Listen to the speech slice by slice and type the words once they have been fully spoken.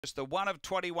It's the 1 of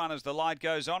 21 as the light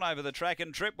goes on over the track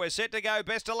and trip. We're set to go.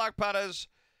 Best of luck, putters.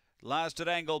 Last at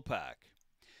Angle-Park.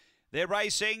 They're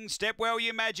racing. Step well,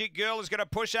 you Magic Girl is going to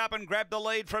push up and grab the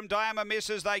lead from Diamond Miss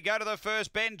as they go to the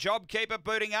first bend. Jobkeeper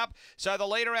booting up. So the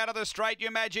leader out of the straight,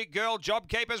 you Magic Girl.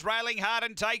 Jobkeeper's railing hard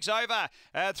and takes over.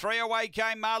 3 away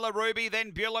came Marla Ruby,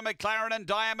 then Beulah McLaren and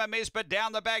Diamond Miss, but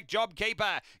down the back,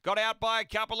 Jobkeeper got out by a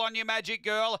couple on you Magic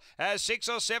Girl. 6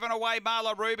 or 7 away,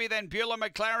 Marla Ruby, then Beulah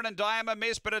McLaren and Diamond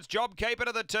Miss, but it's Jobkeeper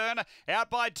to the turn. Out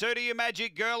by 2 to you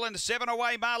Magic Girl and 7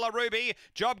 away, Marla Ruby.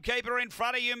 Jobkeeper in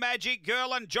front of you Magic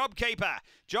Girl and Jobkeeper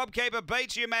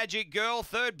beats you Magic Girl.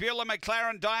 Third, Beulah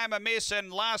McLaren, Diamond Miss,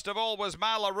 and last of all was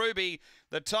Marla Ruby.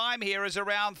 The time here is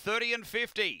around 30 and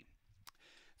 50.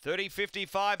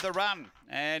 30.55 the run,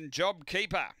 and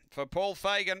Jobkeeper for Paul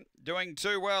Fagan doing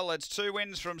too well. It's 2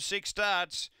 wins from 6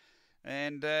 starts,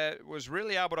 and was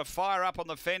really able to fire up on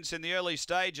the fence in the early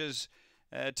stages.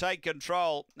 Take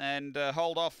control and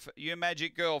hold off you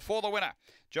Magic Girl for the winner.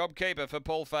 Jobkeeper for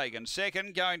Paul Fagan.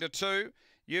 Second, going to 2,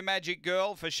 You Magic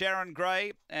Girl for Sharon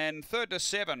Gray, and third to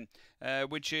 7,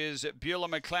 which is Beulah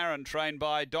McLaren, trained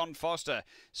by Don Foster.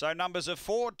 So numbers are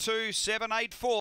 4, 2, 7, 8, 4.